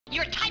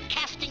You're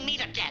typecasting me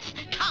to death.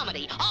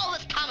 Comedy. All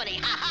this comedy.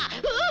 Ha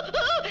ha. Ooh,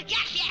 ooh,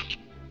 yak yak.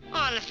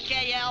 Honest,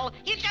 JL,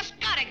 you just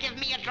gotta give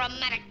me a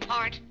dramatic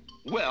part.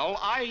 Well,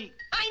 I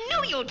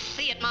knew you'd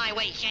see it my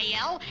way,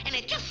 JL, and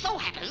it just so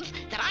happens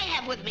that I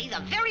have with me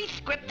the very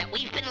script that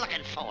we've been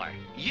looking for.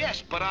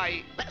 Yes, but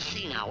Let's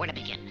see now, where to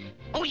begin.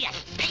 Oh,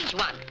 yes, page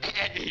 1.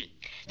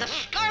 The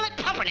Scarlet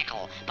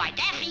Pumpernickel by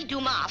Daffy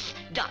Dumas,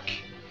 Duck.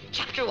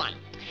 Chapter 1.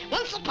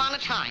 Once upon a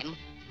time...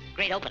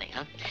 Great opening,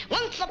 huh?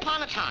 Once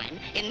upon a time,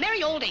 in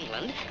merry old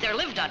England, there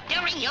lived a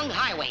daring young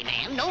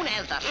highwayman known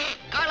as the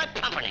Scarlet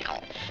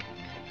Pumpernickel.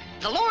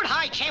 The Lord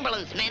High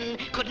Chamberlain's men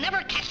could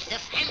never catch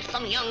this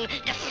handsome young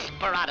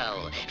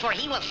desperado, for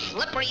he was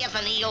slippery as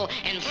an eel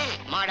and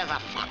smart as a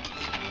fox.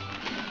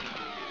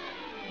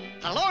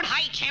 The Lord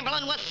High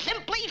Chamberlain was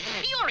simply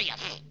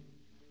furious.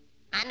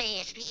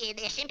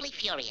 They're simply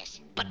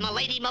furious. But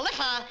Milady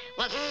Melissa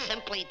was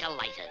simply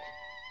delighted.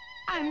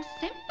 I'm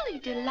simply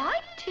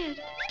delighted.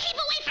 Keep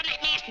away from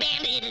that masked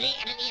band,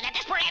 that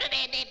desperado,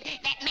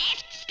 that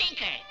masked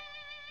stinker.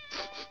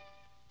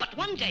 But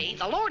one day,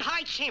 the Lord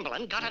High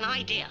Chamberlain got an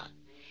idea.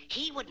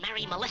 He would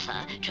marry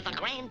Melissa to the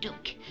Grand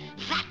Duke.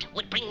 That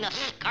would bring the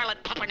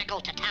Scarlet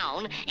Pumpernickel to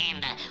town,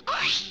 and,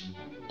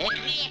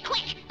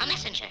 quick, a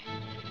messenger.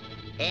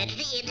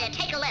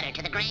 Take a letter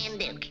to the Grand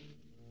Duke.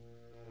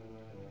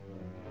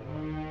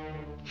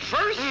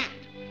 First,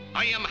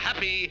 I am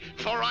happy,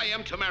 for I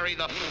am to marry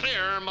the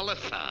fair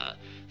Melissa.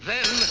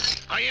 Then,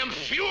 I am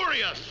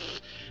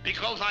furious,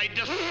 because I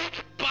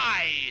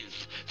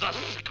despise the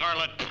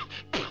Scarlet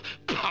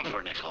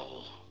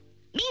Pumpernickel.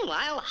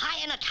 Meanwhile,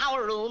 high in a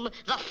tower room,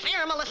 the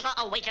fair Melissa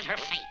awaited her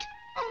fate.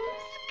 Oh,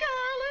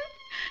 Scarlet,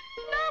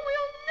 now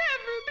we'll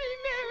never be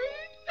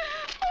married.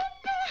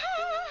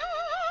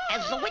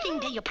 As the wedding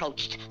day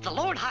approached, the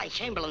Lord High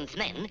Chamberlain's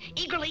men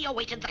eagerly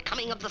awaited the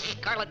coming of the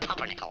Scarlet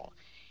Pumpernickel.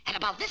 At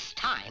about this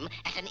time,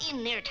 at an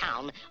inn near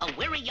town, a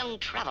weary young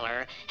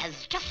traveler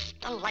has just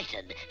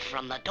alighted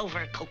from the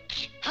Dover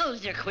coach.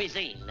 How's your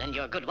cuisine and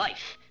your good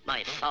wife,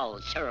 my foul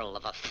churl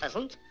of a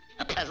pheasant?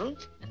 A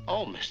peasant?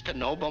 Oh, Mr.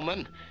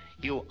 Nobleman,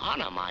 you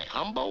honor my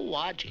humble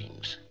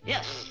lodgings.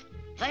 Yes,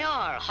 they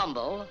are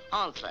humble,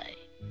 aren't they?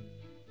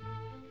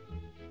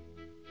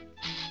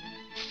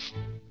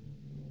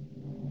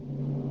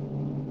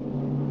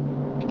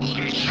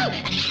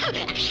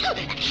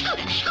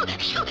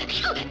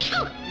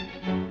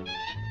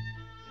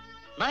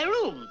 My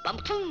room,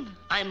 Bumpkin.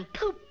 I'm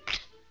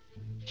pooped.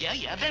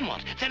 Yeah, then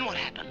what? Then what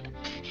happened?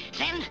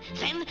 Then,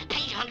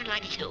 page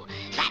 192.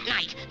 That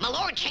night, my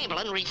Lord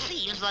Chamberlain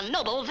receives a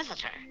noble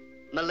visitor.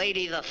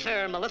 Milady the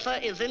fair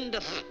Melissa is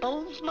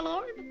indisposed, my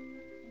lord?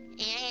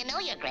 No,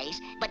 your grace,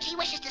 but she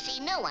wishes to see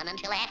no one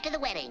until after the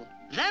wedding.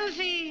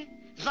 Vanity,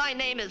 thy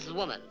name is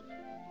woman.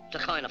 It's a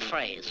kind of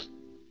phrase.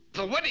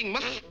 The wedding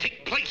must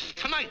take place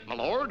tonight, my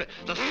lord.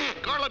 The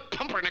Scarlet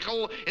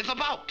Pumpernickel is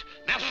about,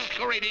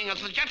 masquerading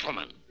as a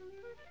gentleman.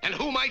 And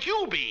who might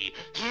you be,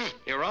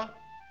 Ira?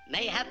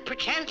 Mayhap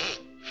perchance,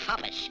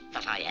 foppish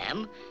that I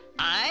am,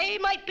 I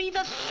might be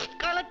the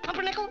Scarlet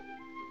Pumpernickel?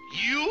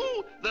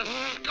 You? The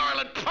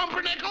Scarlet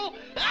Pumpernickel?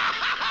 That's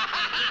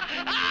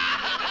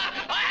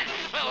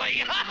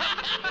silly!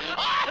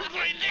 That's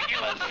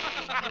ridiculous!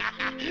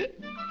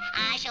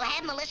 I shall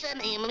have Melissa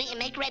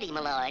make ready, my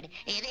lord.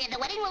 The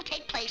wedding will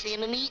take place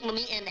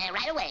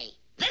right away.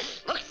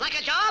 This looks like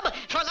a job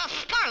for the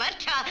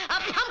Scarlet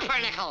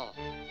Pumpernickel.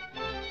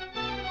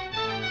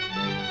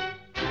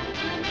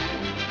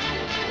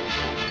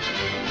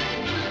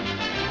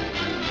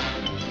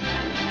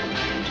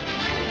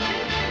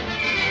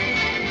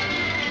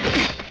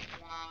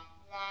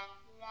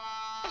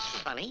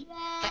 Funny.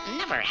 That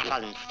never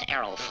happens to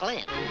Errol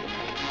Flynn.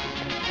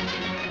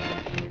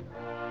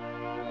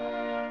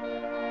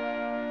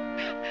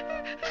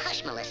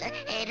 Hush, Melissa.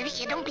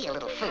 Don't be a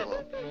little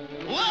fool.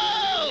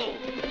 Whoa!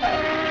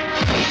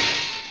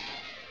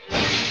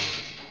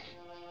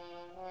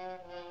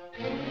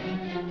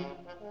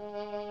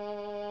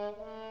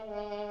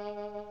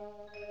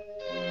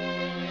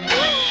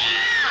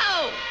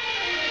 Whoa!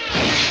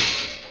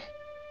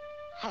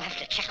 I'll have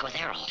to check with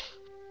Errol.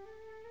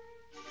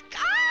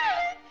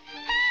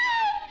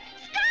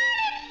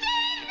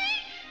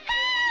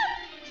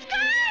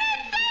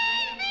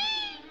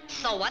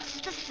 So what's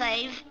to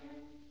save?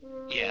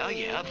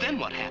 Yeah, then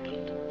what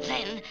happened?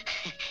 Then,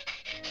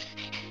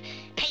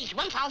 page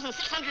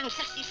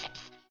 1666.